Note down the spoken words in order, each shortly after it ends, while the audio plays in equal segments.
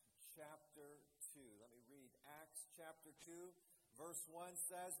2. Let me read Acts chapter 2. Verse 1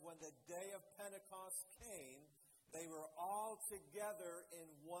 says, when the day of Pentecost came, they were all together in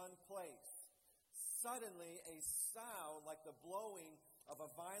one place. Suddenly, a sound like the blowing of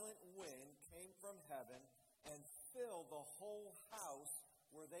a violent wind came from heaven and filled the whole house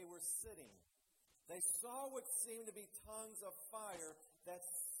where they were sitting. They saw what seemed to be tongues of fire that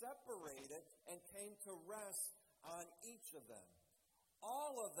separated and came to rest on each of them.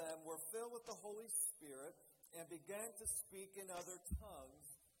 All of them were filled with the Holy Spirit and began to speak in other tongues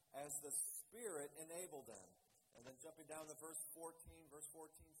as the Spirit enabled them. And then jumping down to verse 14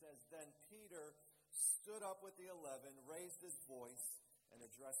 says, then Peter stood up with the 11, raised his voice, and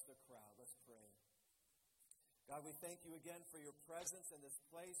addressed the crowd. Let's pray. God, we thank you again for your presence in this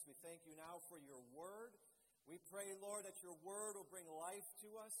place. We thank you now for your word. We pray, Lord, that your word will bring life to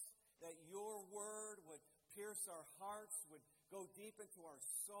us, that your word would pierce our hearts, would go deep into our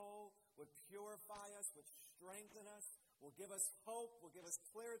soul, would purify us, would strengthen us, will give us hope, will give us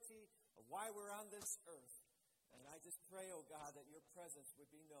clarity of why we're on this earth. And I just pray, oh God, that your presence would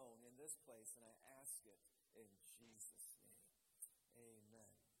be known in this place, and I ask it in Jesus' name.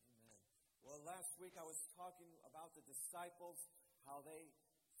 Amen. Amen. Well, last week I was talking about the disciples, how they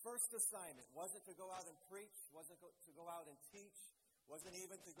first assignment wasn't to go out and preach, wasn't to go out and teach, wasn't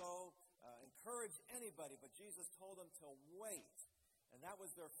even to go encourage anybody, but Jesus told them to wait. And that was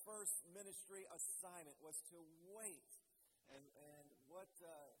their first ministry assignment, was to wait. And what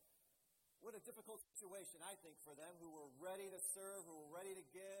a difficult situation, I think, for them who were ready to serve, who were ready to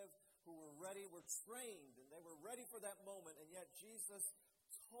give, who were trained, and they were ready for that moment, and yet Jesus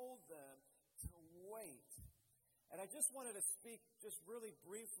told them to wait. And I just wanted to speak just really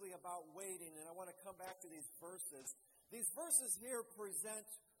briefly about waiting, and I want to come back to these verses. These verses here present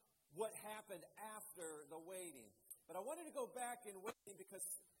what happened after the waiting. But I wanted to go back in waiting because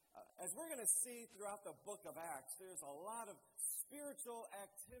as we're going to see throughout the book of Acts, there's a lot of spiritual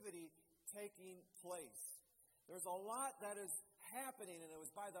activity taking place. There's a lot that is happening, and it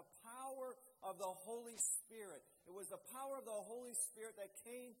was by the power of the Holy Spirit. It was the power of the Holy Spirit that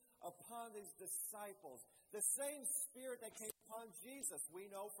came upon these disciples. The same Spirit that came upon Jesus.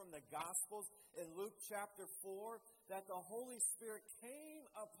 We know from the Gospels in Luke chapter 4 that the Holy Spirit came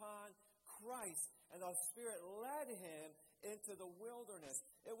upon Christ, and the Spirit led him into the wilderness.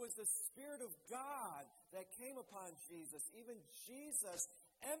 It was the Spirit of God that came upon Jesus. Even Jesus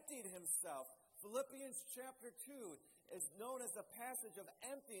emptied himself. Philippians chapter 2 is known as the passage of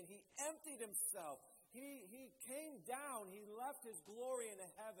emptying. He emptied himself. He came down. He left his glory in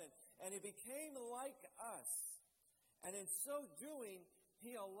heaven, and he became like us. And in so doing,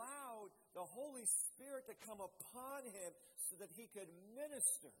 he allowed the Holy Spirit to come upon him so that he could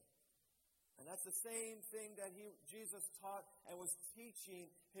minister. And that's the same thing that Jesus taught and was teaching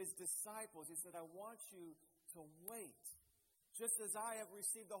his disciples. He said, I want you to wait. Just as I have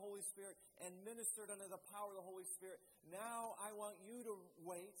received the Holy Spirit and ministered under the power of the Holy Spirit, now I want you to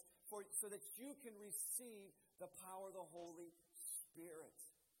wait so that you can receive the power of the Holy Spirit.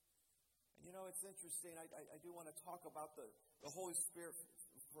 And you know, it's interesting. I do want to talk about the Holy Spirit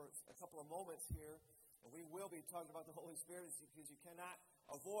for a couple of moments here. And we will be talking about the Holy Spirit because you cannot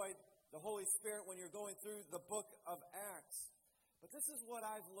avoid the Holy Spirit when you're going through the book of Acts. But this is what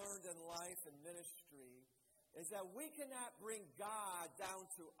I've learned in life and ministry, is that we cannot bring God down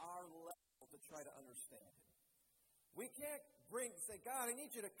to our level to try to understand Him. We can't say, God, I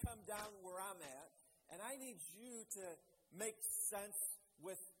need you to come down where I'm at, and I need you to make sense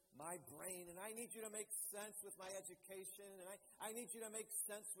with my brain, and I need you to make sense with my education, and I need you to make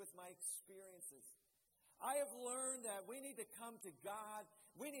sense with my experiences. I have learned that we need to come to God.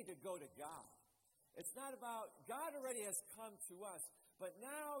 We need to go to God. It's not about, God already has come to us. But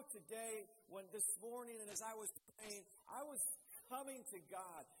now, today, this morning, and as I was praying, I was coming to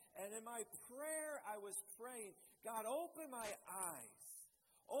God. And in my prayer, I was praying, God, open my eyes.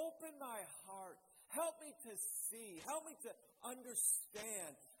 Open my heart. Help me to see. Help me to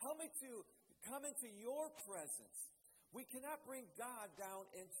understand. Help me to come into your presence. We cannot bring God down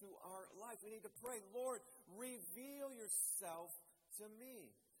into our life. We need to pray, Lord, reveal yourself to me.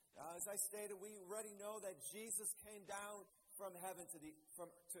 As I stated, we already know that Jesus came down from heaven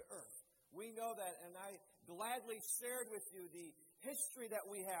to earth. We know that, and I gladly shared with you the history that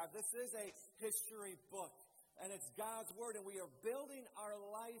we have. This is a history book, and it's God's Word, and we are building our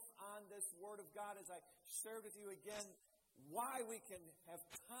life on this Word of God. As I shared with you again, why we can have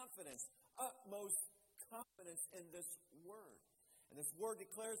confidence, utmost confidence in this Word. And this Word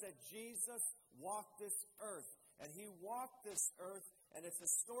declares that Jesus walked this earth, and He walked this earth, and it's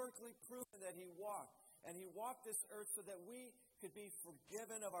historically proven that He walked. And He walked this earth so that we could be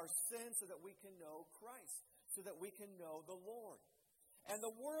forgiven of our sins so that we can know Christ, so that we can know the Lord. And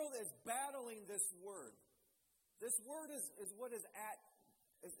the world is battling this word. This word is what is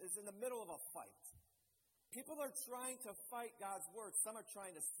in the middle of a fight. People are trying to fight God's word. Some are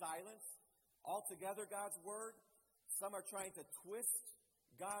trying to silence altogether God's word. Some are trying to twist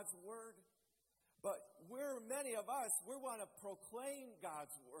God's word. But many of us, we want to proclaim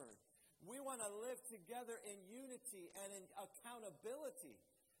God's word. We want to live together in unity and in accountability.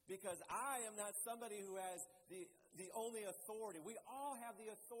 Because I am not somebody who has the only authority. We all have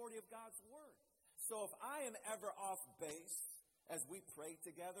the authority of God's word. So if I am ever off base as we pray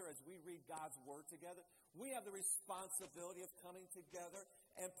together, as we read God's word together, we have the responsibility of coming together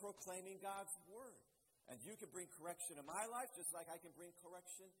and proclaiming God's word. And you can bring correction in my life just like I can bring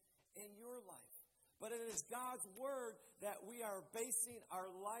correction in your life. But it is God's word that we are basing our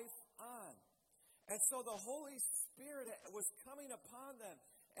life on. And so the Holy Spirit was coming upon them.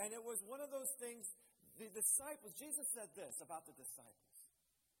 And it was one of those things, the disciples, Jesus said this about the disciples.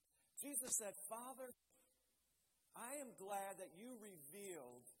 Jesus said, Father, I am glad that you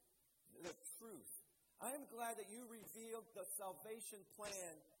revealed the truth. I am glad that you revealed the salvation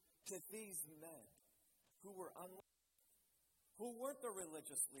plan to these men who were who weren't the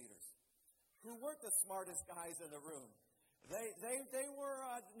religious leaders, who weren't the smartest guys in the room. They were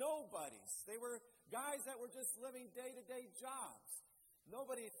nobodies. They were guys that were just living day-to-day jobs.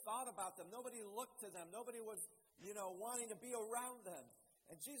 Nobody thought about them. Nobody looked to them. Nobody was, wanting to be around them.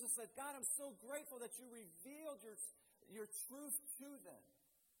 And Jesus said, God, I'm so grateful that you revealed your truth to them.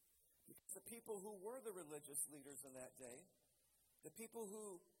 Because the people who were the religious leaders in that day, the people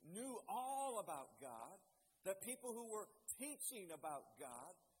who knew all about God, the people who were teaching about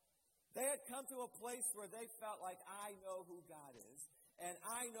God, they had come to a place where they felt like, I know who God is, and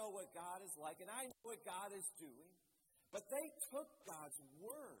I know what God is like, and I know what God is doing. But they took God's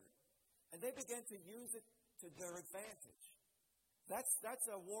word, and they began to use it to their advantage. That's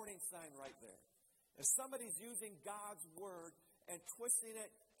a warning sign right there. If somebody's using God's word and twisting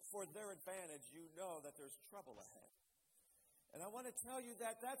it for their advantage, you know that there's trouble ahead. And I want to tell you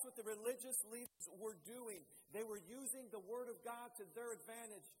that that's what the religious leaders were doing. They were using the word of God to their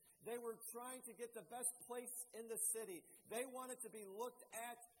advantage. They were trying to get the best place in the city. They wanted to be looked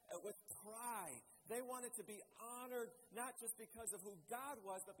at with pride. They wanted to be honored, not just because of who God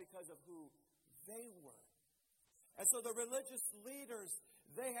was, but because of who they were. And so the religious leaders,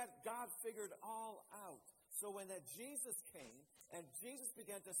 they had God figured all out. So when Jesus came and Jesus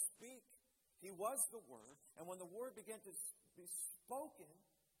began to speak, he was the word. And when the word began to be spoken,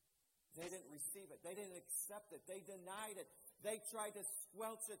 they didn't receive it. They didn't accept it. They denied it. They tried to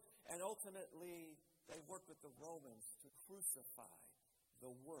squelch it. And ultimately, they worked with the Romans to crucify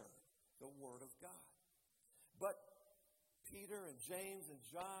the word of God. But Peter and James and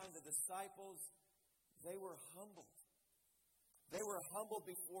John, the disciples, they were humbled. They were humbled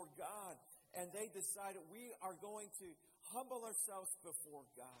before God. And they decided, we are going to humble ourselves before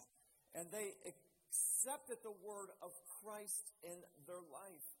God. And they accepted the word of Christ in their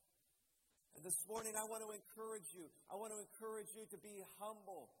life. And this morning, I want to encourage you. I want to encourage you to be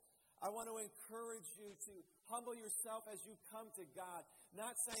humble. I want to encourage you to humble yourself as you come to God.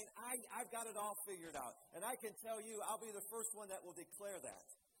 Not saying, I've got it all figured out. And I can tell you, I'll be the first one that will declare that.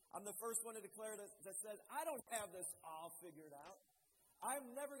 I'm the first one to declare that says, I don't have this all figured out.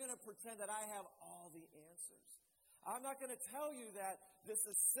 I'm never going to pretend that I have all the answers. I'm not going to tell you that this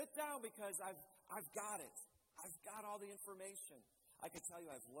is sit down because I've got it. I've got all the information. I can tell you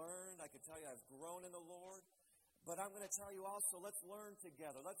I've learned. I can tell you I've grown in the Lord. But I'm going to tell you also, let's learn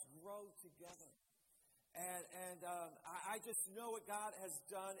together. Let's grow together. And I just know what God has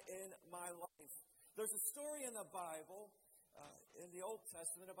done in my life. There's a story in the Bible, in the Old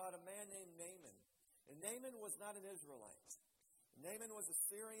Testament, about a man named Naaman. And Naaman was not an Israelite. Naaman was a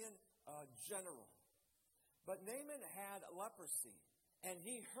Syrian general. But Naaman had leprosy. And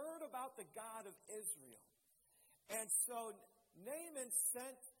he heard about the God of Israel. And so Naaman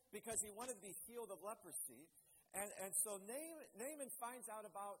sent, because he wanted to be healed of leprosy, and so Naaman finds out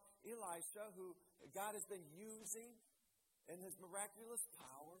about Elisha, who God has been using in his miraculous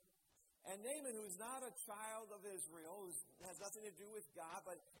power. And Naaman, who's not a child of Israel, who has nothing to do with God,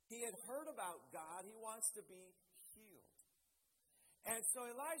 but he had heard about God, he wants to be healed. And so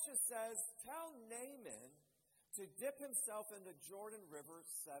Elisha says, tell Naaman to dip himself in the Jordan River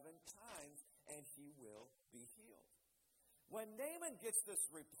 7 times, and he will be healed. When Naaman gets this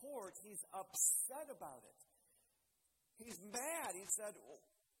report, he's upset about it. He's mad. He said,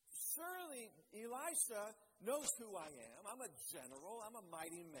 surely Elisha knows who I am. I'm a general. I'm a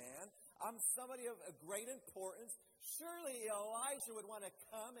mighty man. I'm somebody of great importance. surely Elijah would want to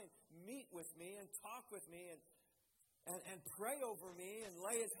come and meet with me and talk with me and pray over me and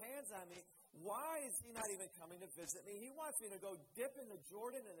lay his hands on me. Why is he not even coming to visit me? He wants me to go dip in the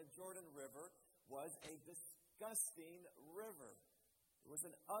Jordan, and the Jordan River was a disgusting river. It was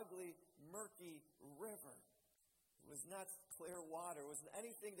an ugly, murky river. It was not clear water. It wasn't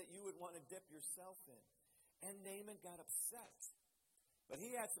anything that you would want to dip yourself in. And Naaman got upset. But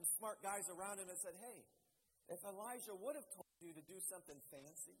he had some smart guys around him that said, hey, if Elijah would have told you to do something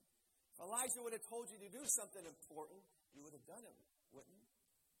fancy, if Elijah would have told you to do something important, you would have done it, wouldn't you?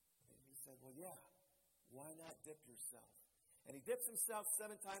 And he said, well, yeah, why not dip yourself? And he dips himself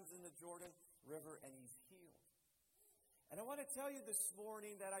 7 times in the Jordan River, and he's healed. And I want to tell you this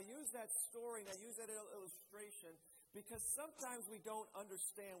morning that I use that story and I use that illustration because sometimes we don't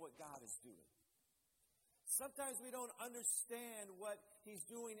understand what God is doing. Sometimes we don't understand what He's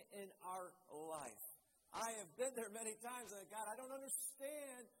doing in our life. I have been there many times, and God, I don't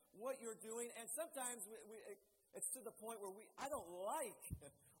understand what you're doing. And sometimes it's to the point where I don't like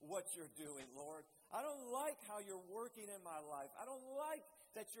what you're doing, Lord. I don't like how you're working in my life. I don't like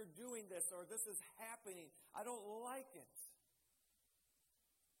that you're doing this or this is happening. I don't like it.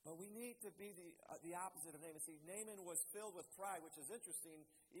 But we need to be the opposite of Naaman. See, Naaman was filled with pride, which is interesting.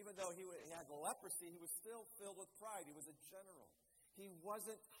 Even though he had leprosy, he was still filled with pride. He was a general. He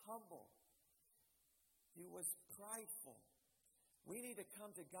wasn't humble. He was prideful. We need to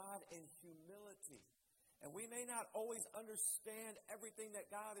come to God in humility. And we may not always understand everything that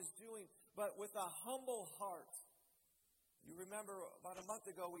God is doing, but with a humble heart. You remember about a month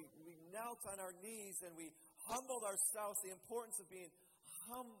ago, we knelt on our knees and we humbled ourselves, the importance of being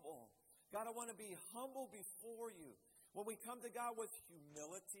humble. God, I want to be humble before you. When we come to God with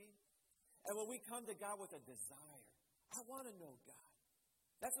humility, and when we come to God with a desire, I want to know God.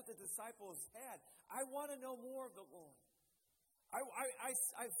 That's what the disciples had. I want to know more of the Lord.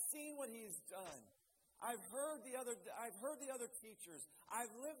 I've seen what He's done. I've heard the other teachers.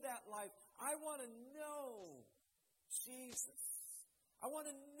 I've lived that life. I want to know Jesus. I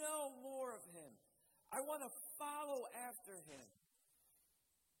want to know more of Him. I want to follow after Him.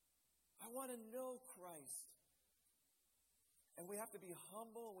 I want to know Christ. And we have to be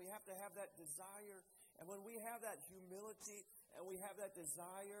humble. We have to have that desire. And when we have that humility and we have that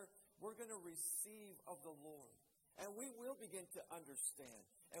desire, we're going to receive of the Lord. And we will begin to understand.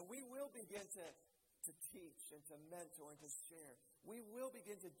 And we will begin to teach and to mentor and to share. We will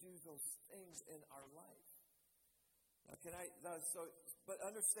begin to do those things in our life. Now, but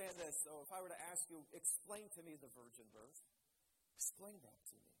understand this. So if I were to ask you, explain to me the virgin birth. Explain that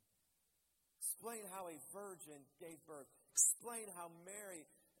to me. Explain how a virgin gave birth. Explain how Mary,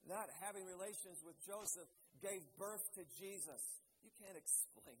 not having relations with Joseph, gave birth to Jesus. You can't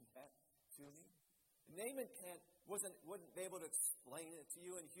explain that to me. Naaman wouldn't be able to explain it to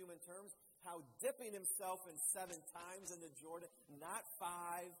you in human terms. How dipping himself in 7 times in the Jordan, not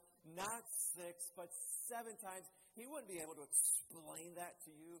 5, not 6, but 7 times, he wouldn't be able to explain that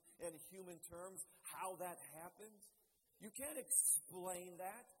to you in human terms, how that happened. You can't explain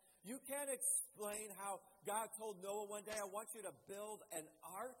that. You can't explain how God told Noah one day, I want you to build an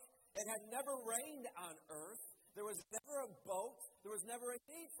ark. It had never rained on earth. There was never a boat. There was never a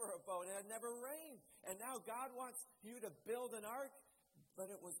need for a boat. It had never rained. And now God wants you to build an ark, but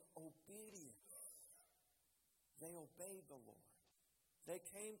it was obedience. They obeyed the Lord. They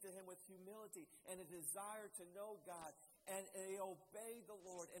came to Him with humility and a desire to know God. And they obeyed the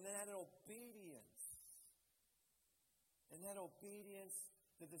Lord. And in that obedience,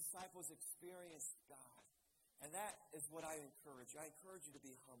 the disciples experienced God. And that is what I encourage you. I encourage you to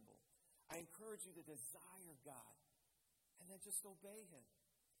be humble. I encourage you to desire God. And then just obey Him.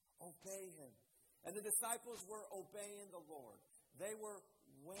 Obey Him. And the disciples were obeying the Lord. They were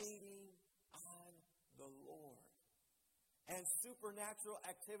waiting on the Lord. And supernatural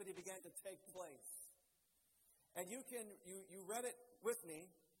activity began to take place. And you read it with me.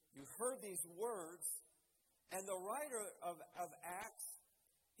 You heard these words. And the writer of Acts,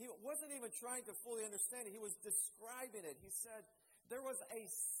 he wasn't even trying to fully understand it. He was describing it. He said, there was a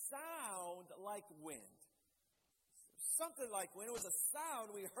sound like wind. Something like wind. It was a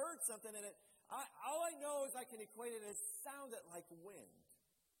sound. We heard something in it. All I know is I can equate it. It sounded like wind.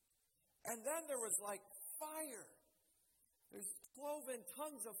 And then there was like fire. There's cloven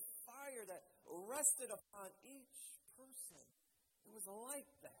tongues of fire that rested upon each person. It was like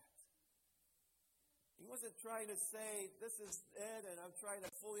that. He wasn't trying to say, this is it, and I'm trying to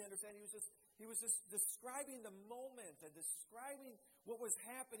fully understand. He was just describing the moment and describing what was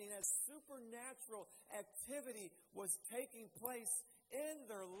happening as supernatural activity was taking place in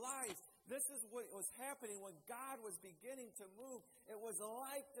their life. This is what was happening when God was beginning to move. It was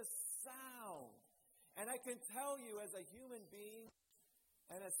like the sound. And I can tell you, as a human being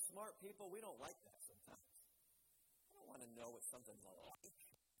and as smart people, we don't like that sometimes. I don't want to know what something's like.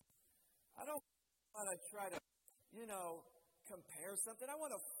 I don't want to try to, compare something. I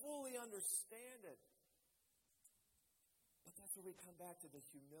want to fully understand it. But that's where we come back to the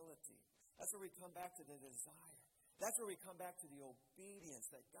humility. That's where we come back to the desire. That's where we come back to the obedience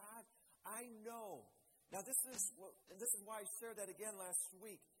that God, I know. Now this is why I shared that again last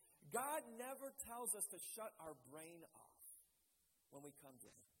week. God never tells us to shut our brain off when we come to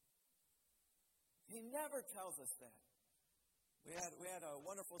Him. He never tells us that. We had a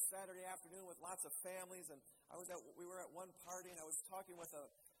wonderful Saturday afternoon with lots of families, and we were at one party, and I was talking with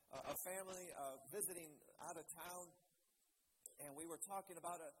a family visiting out of town, and we were talking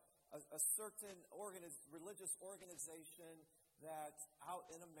about a certain religious organization that's out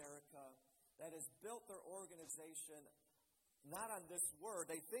in America that has built their organization not on this word.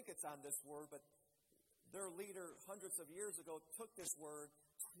 They think it's on this word, but their leader hundreds of years ago took this word,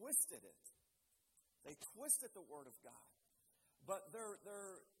 twisted it. They twisted the word of God. But their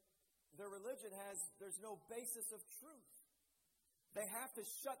religion there's no basis of truth. They have to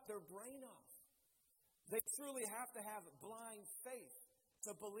shut their brain off. They truly have to have blind faith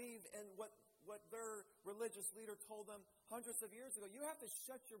to believe in what their religious leader told them hundreds of years ago. You have to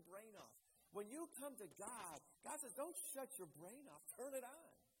shut your brain off. When you come to God, God says, don't shut your brain off. Turn it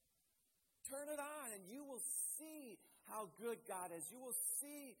on. Turn it on, and you will see how good God is. You will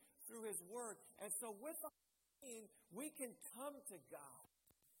see through His Word. And so with our brain, we can come to God.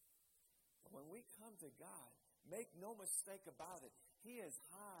 But when we come to God, make no mistake about it, He is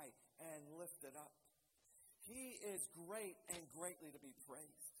high and lifted up. He is great and greatly to be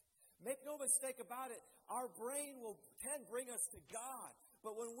praised. Make no mistake about it, our brain can bring us to God.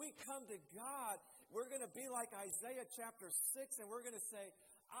 But when we come to God, we're going to be like Isaiah chapter 6, and we're going to say,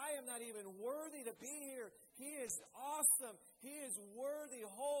 I am not even worthy to be here. He is awesome. He is worthy.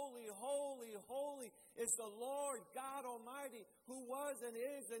 Holy, holy, holy is the Lord God Almighty, who was and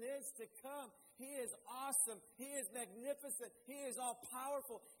is to come. He is awesome. He is magnificent. He is all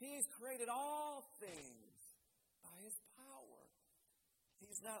powerful. He has created all things by His power.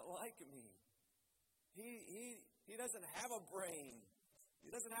 He's not like me. He doesn't have a brain. He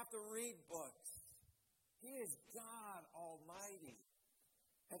doesn't have to read books. He is God Almighty.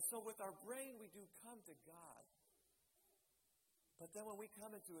 And so with our brain, we do come to God. But then when we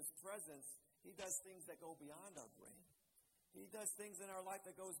come into His presence, He does things that go beyond our brain. He does things in our life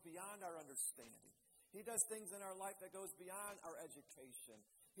that goes beyond our understanding. He does things in our life that goes beyond our education.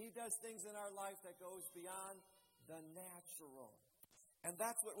 He does things in our life that goes beyond the natural. And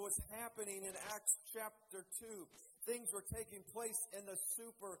that's what was happening in Acts chapter 2. Things were taking place in the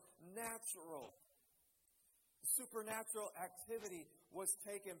supernatural. Supernatural activity was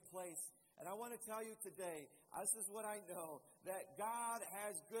taking place. And I want to tell you today, this is what I know, that God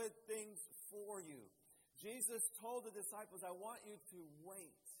has good things for you. Jesus told the disciples, I want you to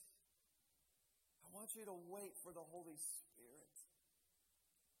wait. I want you to wait for the Holy Spirit.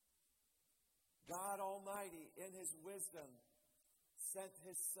 God Almighty, in His wisdom, sent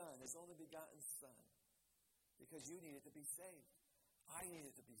His Son, His only begotten Son, because you needed to be saved. I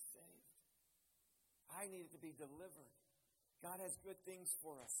needed to be saved. I needed to be delivered. God has good things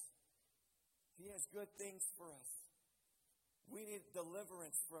for us. He has good things for us. We need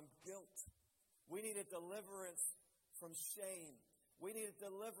deliverance from guilt. We need a deliverance from shame. We need a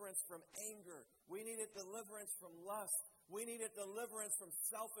deliverance from anger. We need a deliverance from lust. We need a deliverance from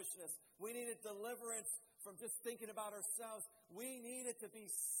selfishness. We need a deliverance from just thinking about ourselves. We needed to be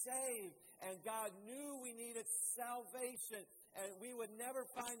saved. And God knew we needed salvation. And we would never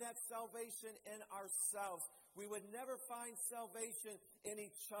find that salvation in ourselves. We would never find salvation in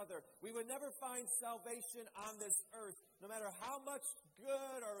each other. We would never find salvation on this earth. No matter how much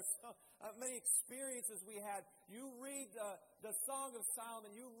good or many experiences we had. You read the Song of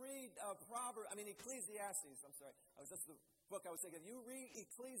Solomon. You read Ecclesiastes. I'm sorry. That's the book I was thinking. You read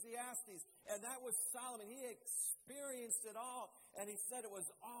Ecclesiastes. And that was Solomon. He experienced it all. And he said it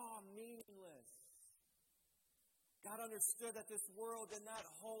was all meaningless. God understood that this world did not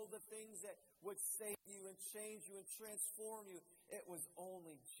hold the things that would save you and change you and transform you. It was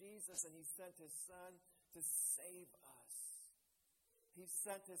only Jesus, and He sent His Son to save us. He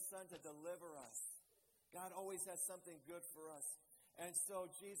sent His Son to deliver us. God always has something good for us. And so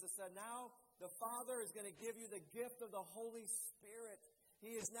Jesus said, now the Father is going to give you the gift of the Holy Spirit.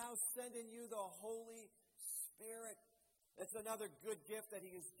 He is now sending you the Holy Spirit. It's another good gift that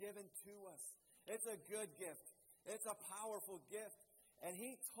He has given to us. It's a good gift. It's a powerful gift. And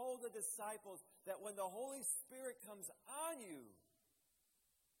he told the disciples that when the Holy Spirit comes on you,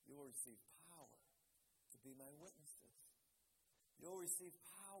 you will receive power to be my witnesses. You'll receive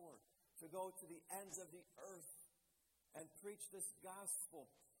power to go to the ends of the earth and preach this gospel.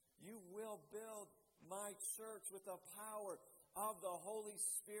 You will build my church with the power of the Holy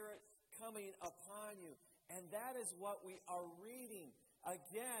Spirit coming upon you. And that is what we are reading.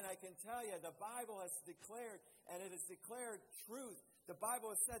 Again, I can tell you, the Bible has declared, and it has declared truth. The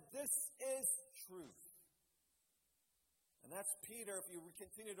Bible has said, this is truth. And that's Peter, if you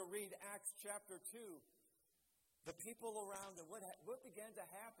continue to read Acts chapter 2. The people around them, what began to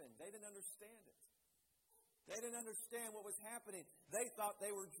happen? They didn't understand it. They didn't understand what was happening. They thought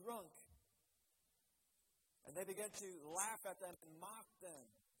they were drunk. And they began to laugh at them and mock them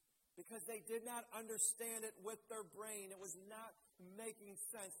because they did not understand it with their brain. It was not making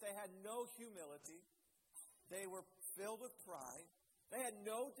sense. They had no humility. They were filled with pride. They had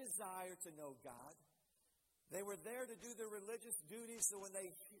no desire to know God. They were there to do their religious duties, so when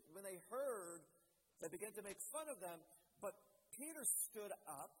they heard, they began to make fun of them. But Peter stood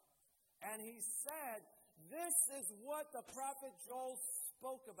up and he said, this is what the prophet Joel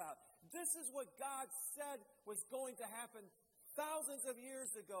spoke about. This is what God said was going to happen thousands of years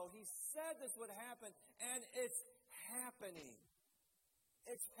ago. He said this would happen, and it's happening.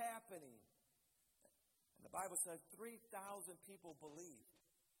 It's happening. And the Bible says 3,000 people believed.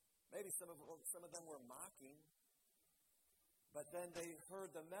 Maybe some of them were mocking. But then they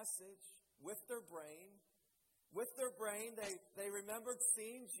heard the message with their brain. With their brain, they remembered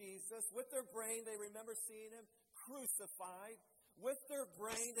seeing Jesus. With their brain, they remember seeing him crucified. With their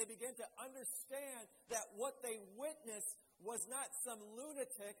brain, they began to understand that what they witnessed was not some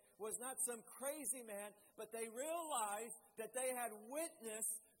lunatic, was not some crazy man, but they realized that they had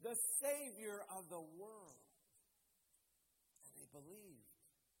witnessed the Savior of the world. And they believed.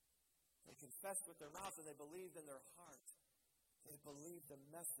 They confessed with their mouth and they believed in their heart. They believed the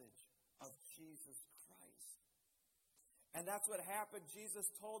message of Jesus Christ. And that's what happened. Jesus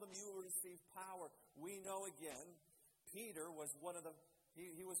told them, you will receive power. We know again, Peter was one of the,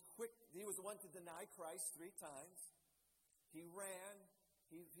 he was quick, he was the one to deny Christ 3 times. He ran,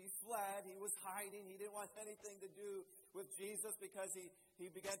 he fled, he was hiding, he didn't want anything to do with Jesus because he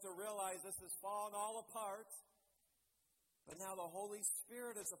began to realize this has fallen all apart. But now the Holy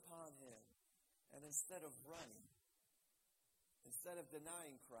Spirit is upon him. And instead of running, instead of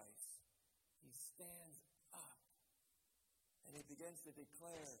denying Christ, he stands up and he begins to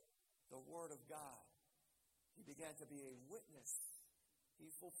declare the Word of God. He began to be a witness. He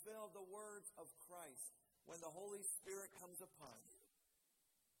fulfilled the words of Christ. When the Holy Spirit comes upon you,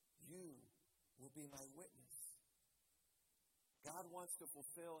 you will be my witness. God wants to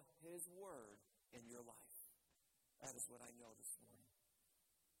fulfill His Word in your life. That is what I know this morning.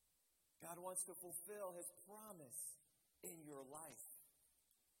 God wants to fulfill His promise in your life.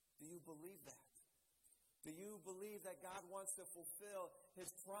 Do you believe that? Do you believe that God wants to fulfill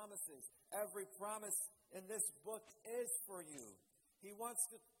His promises? Every promise in this book is for you. He wants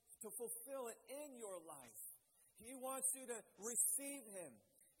to fulfill it in your life. He wants you to receive Him.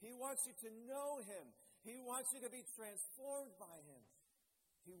 He wants you to know Him. He wants you to be transformed by Him.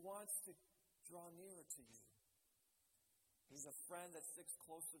 He wants to draw nearer to you. He's a friend that sticks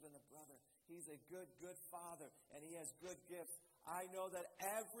closer than a brother. He's a good, good Father, and He has good gifts. I know that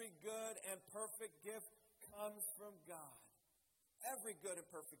every good and perfect gift comes from God. Every good and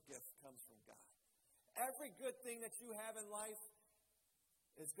perfect gift comes from God. Every good thing that you have in life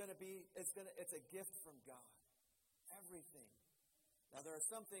is it's a gift from God. Everything. Now there are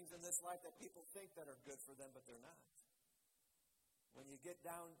some things in this life that people think that are good for them, but they're not. When you get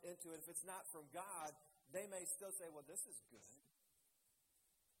down into it, if it's not from God, they may still say, well, this is good.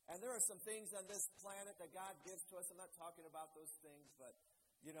 And there are some things on this planet that God gives to us. I'm not talking about those things, but,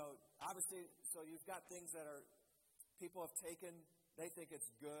 obviously, so you've got things that are, people have taken, they think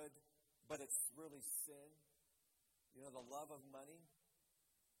it's good, but it's really sin. The love of money.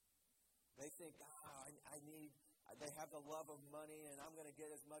 They think, they have the love of money, and I'm going to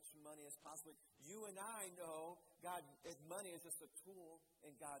get as much money as possible. You and I know money is just a tool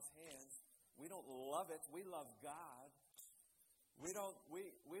in God's hands. We don't love it. We love God. We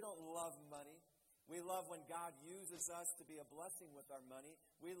don't love money. We love when God uses us to be a blessing with our money.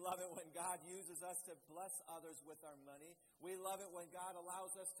 We love it when God uses us to bless others with our money. We love it when God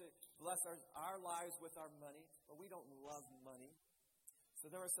allows us to bless our lives with our money. But we don't love money. So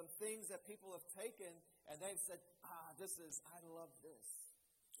there are some things that people have taken and they've said, I love this.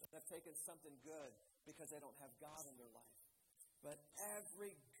 And they've taken something good because they don't have God in their life. But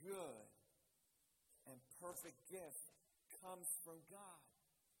every good and perfect gift comes from God.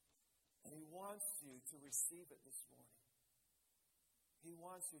 And He wants you to receive it this morning. He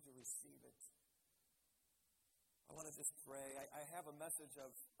wants you to receive it. I want to just pray. I have a message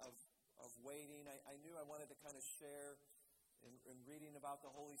of waiting. I knew I wanted to kind of share in reading about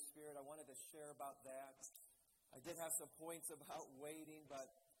the Holy Spirit. I wanted to share about that. I did have some points about waiting,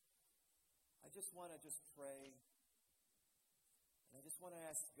 but I just want to pray. And I just want to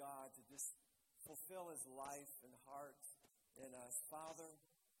ask God to just fulfill His life and heart in us. Father,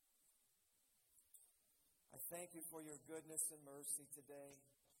 I thank You for Your goodness and mercy today.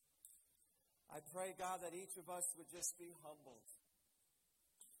 I pray, God, that each of us would just be humbled.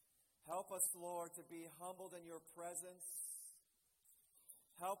 Help us, Lord, to be humbled in Your presence.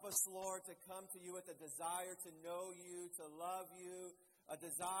 Help us, Lord, to come to You with a desire to know You, to love You, a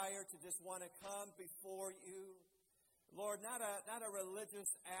desire to just want to come before You. Lord, not a religious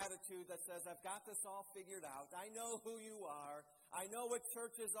attitude that says, I've got this all figured out. I know who You are. I know what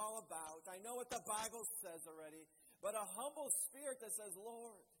church is all about. I know what the Bible says already. But a humble spirit that says,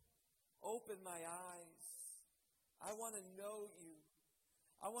 Lord, open my eyes. I want to know You.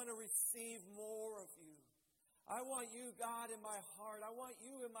 I want to receive more of You. I want You, God, in my heart. I want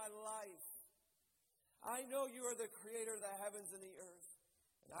You in my life. I know You are the creator of the heavens and the earth.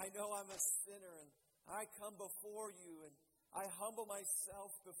 And I know I'm a sinner, and I come before You, and I humble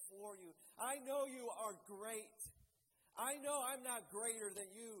myself before You. I know You are great. I know I'm not greater than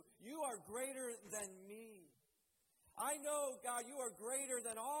You. You are greater than me. I know, God, You are greater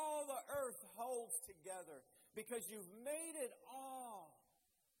than all the earth holds together because You've made it all.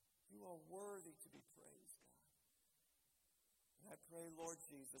 You are worthy to be praised, God. And I pray, Lord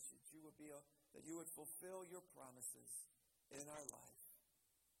Jesus, that You would fulfill Your promises in our life.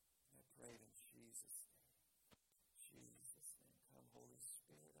 And I pray it in Jesus' name. Jesus' name. Come, Holy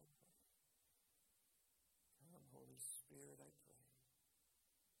Spirit, I pray. Come, Holy Spirit, I pray.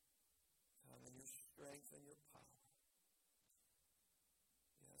 Come in Your strength and Your power.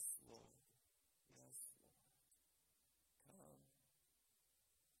 Yes, Lord. Yes, Lord. Come.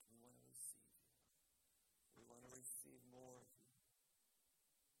 We want to receive You. We want to receive more of You.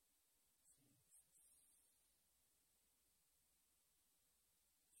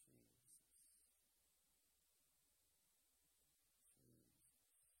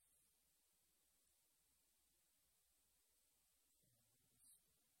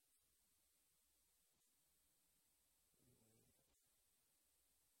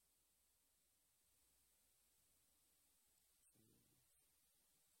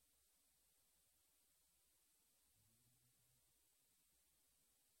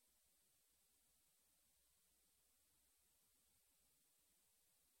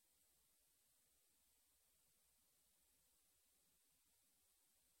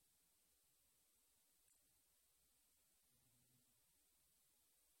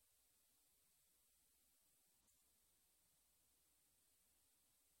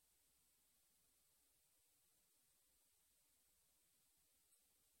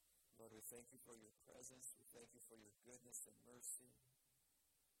 Lord, we thank You for Your presence. We thank You for Your goodness and mercy.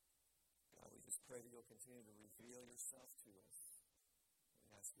 God, we just pray that You'll continue to reveal Yourself to us. We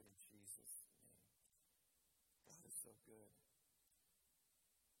ask it in Jesus' name. God is so good.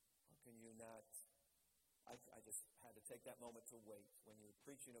 How can you not? I just had to take that moment to wait. When you're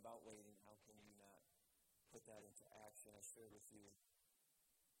preaching about waiting, how can you not put that into action? I shared with you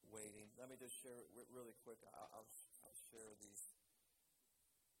waiting. Let me just share it really quick. I'll share these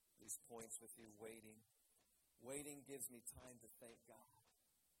points with you. Waiting gives me time to thank God.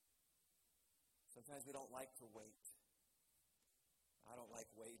 Sometimes we don't like to wait. I don't like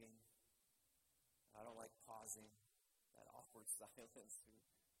waiting. I don't like pausing, that awkward silence.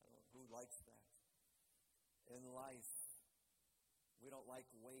 Who likes that? In life, we don't like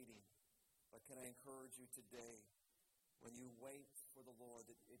waiting. But can I encourage you today, when you wait for the Lord,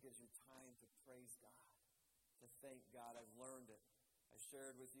 it gives you time to praise God, to thank God. I've learned it. I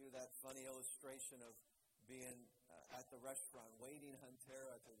shared with you that funny illustration of being at the restaurant, waiting on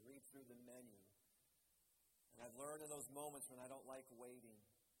Tara to read through the menu. And I've learned in those moments when I don't like waiting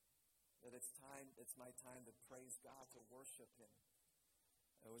that it's my time to praise God, to worship Him.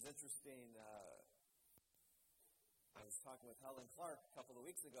 It was interesting. I was talking with Helen Clark a couple of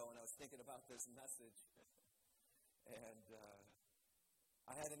weeks ago, and I was thinking about this message. And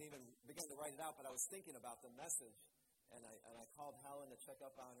I hadn't even begun to write it out, but I was thinking about the message. And I called Helen to check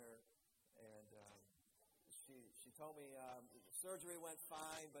up on her, and she told me surgery went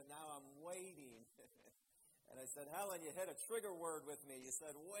fine, but now I'm waiting. And I said, Helen, you hit a trigger word with me. You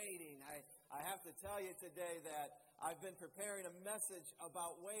said waiting. I have to tell you today that I've been preparing a message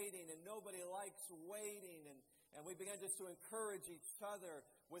about waiting, and nobody likes waiting. And we began just to encourage each other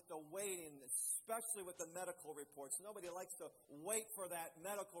with the waiting, especially with the medical reports. Nobody likes to wait for that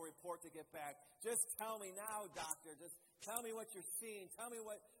medical report to get back. Just tell me now, doctor. Just tell me what you're seeing. Tell me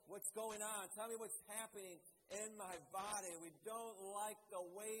what's going on. Tell me what's happening in my body. We don't like the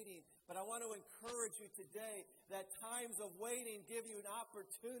waiting. But I want to encourage you today that times of waiting give you an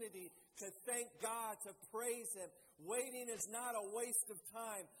opportunity to thank God, to praise Him. Waiting is not a waste of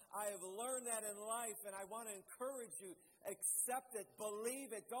time. I have learned that in life, and I want to encourage you. Accept it. Believe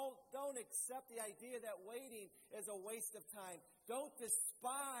it. Don't accept the idea that waiting is a waste of time. Don't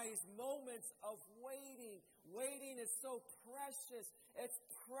despise moments of waiting. Waiting is so precious. It's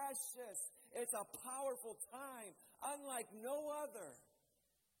precious. It's a powerful time, unlike no other.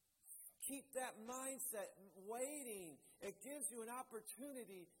 Keep that mindset. Waiting, it gives you an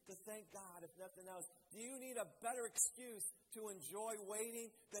opportunity to thank God, if nothing else. Do you need a better excuse to enjoy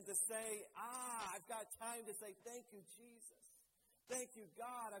waiting than to say, I've got time to say, thank you, Jesus. Thank you,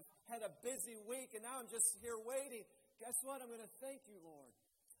 God. I've had a busy week, and now I'm just here waiting. Guess what? I'm going to thank you, Lord.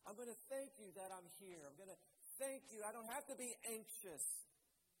 I'm going to thank you that I'm here. I'm going to thank you. I don't have to be anxious.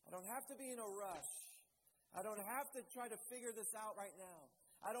 I don't have to be in a rush. I don't have to try to figure this out right now.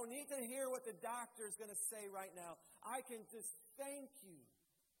 I don't need to hear what the doctor is going to say right now. I can just thank you.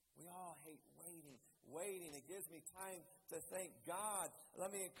 We all hate waiting. Waiting, it gives me time to thank God.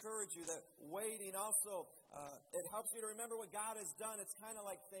 Let me encourage you that waiting also, it helps you to remember what God has done. It's kind of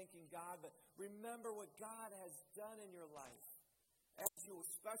like thanking God, but remember what God has done in your life.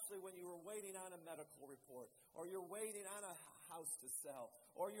 Especially when you were waiting on a medical report, or you're waiting on a house to sell,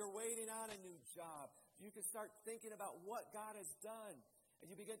 or you're waiting on a new job. You can start thinking about what God has done. And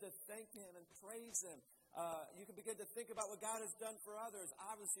you begin to thank Him and praise Him. You can begin to think about what God has done for others.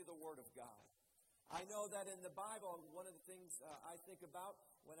 Obviously, the Word of God. I know that in the Bible, one of the things I think about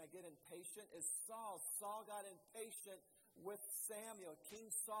when I get impatient is Saul. Saul got impatient with Samuel. King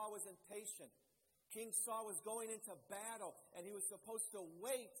Saul was impatient. King Saul was going into battle, and he was supposed to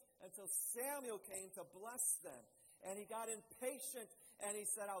wait until Samuel came to bless them. And he got impatient, and he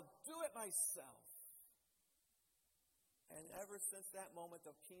said, I'll do it myself. And ever since that moment,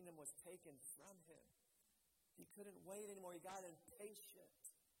 the kingdom was taken from him. He couldn't wait anymore. He got impatient.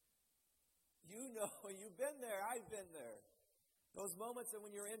 You know, you've been there. I've been there. Those moments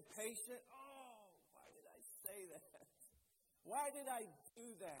when you're impatient. Why did I say that? Why did I do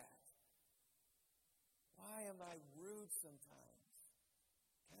that? Why am I rude sometimes?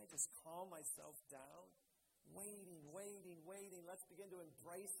 Can I just calm myself down? Waiting. Let's begin to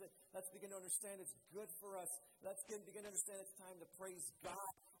embrace it. Let's begin to understand it's good for us. Let's begin to understand it's time to praise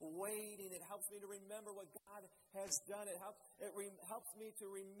God. Waiting, it helps me to remember what God has done. It helps me to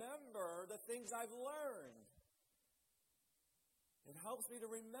remember the things I've learned. It helps me to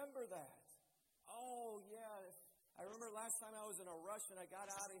remember that. Oh, yeah. I remember last time I was in a rush and I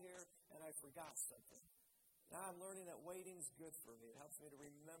got out of here and I forgot something. Now I'm learning that waiting is good for me. It helps me to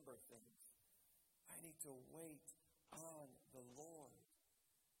remember things. I need to wait on the Lord.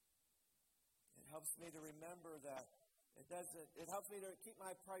 It helps me to remember that it helps me to keep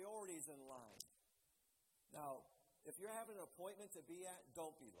my priorities in line. Now, if you're having an appointment to be at,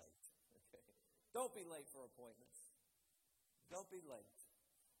 don't be late. Okay? Don't be late for appointments. Don't be late.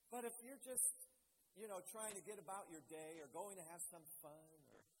 But if you're just, trying to get about your day or going to have some fun,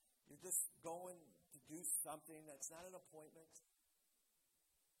 or you're just going to do something that's not an appointment,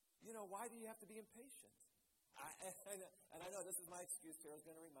 why do you have to be impatient? And I know this is my excuse. Carol's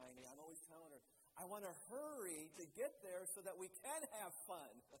going to remind me. I'm always telling her, I want to hurry to get there so that we can have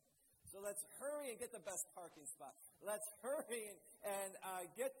fun. So let's hurry and get the best parking spot. Let's hurry and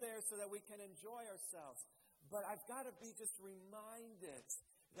get there so that we can enjoy ourselves. But I've got to be just reminded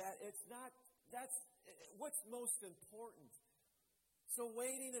that that's what's most important. So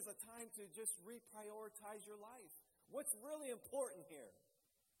waiting is a time to just reprioritize your life. What's really important here?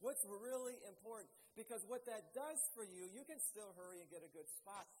 What's really important? Because what that does for you, you can still hurry and get a good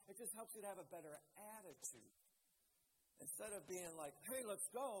spot. It just helps you to have a better attitude. Instead of being like, hey, let's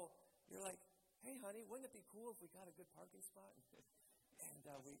go, you're like, hey, honey, wouldn't it be cool if we got a good parking spot? And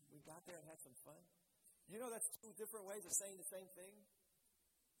we got there and had some fun. That's two different ways of saying the same thing.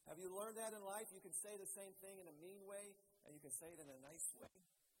 Have you learned that in life? You can say the same thing in a mean way, and you can say it in a nice way.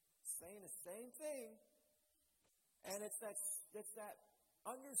 Saying the same thing. And it's that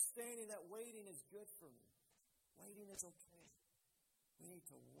understanding that waiting is good for me. Waiting is okay. We need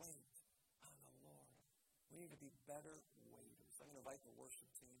to wait on the Lord. We need to be better waiters. I'm going to invite the worship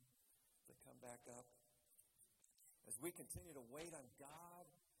team to come back up. As we continue to wait on God,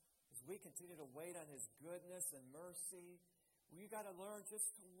 as we continue to wait on His goodness and mercy, We got to learn just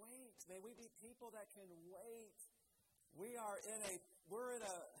to wait. May we be people that can wait.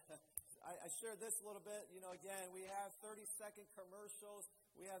 I shared this a little bit. Again, we have 30-second commercials.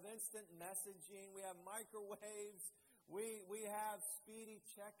 We have instant messaging. We have microwaves. We have speedy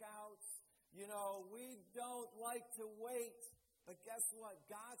checkouts. We don't like to wait. But guess what?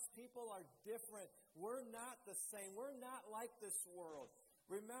 God's people are different. We're not the same. We're not like this world.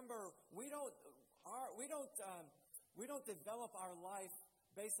 Remember, we don't develop our life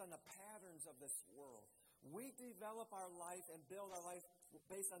based on the patterns of this world. We develop our life and build our life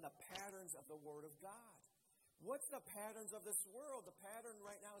based on the patterns of the Word of God. What's the patterns of this world? The pattern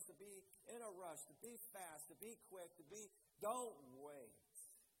right now is to be in a rush, to be fast, to be quick, don't wait.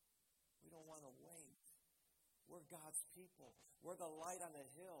 We don't want to wait. We're God's people. We're the light on the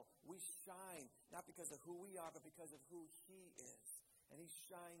hill. We shine, not because of who we are, but because of who He is. And He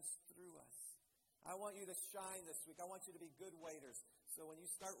shines through us. I want you to shine this week. I want you to be good waiters. So when you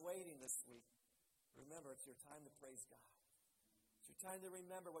start waiting this week, remember, it's your time to praise God. It's your time to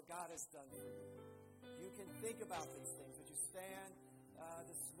remember what God has done for you. You can think about these things. Would you stand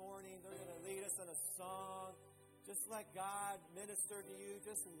this morning? They're going to lead us in a song. Just let God minister to you.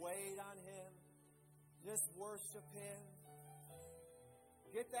 Just wait on Him. Just worship Him.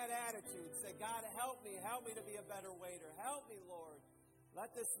 Get that attitude. Say, God, help me. Help me to be a better waiter. Help me, Lord.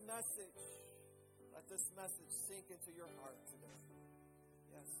 Let this message sink into your heart today.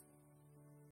 Yes.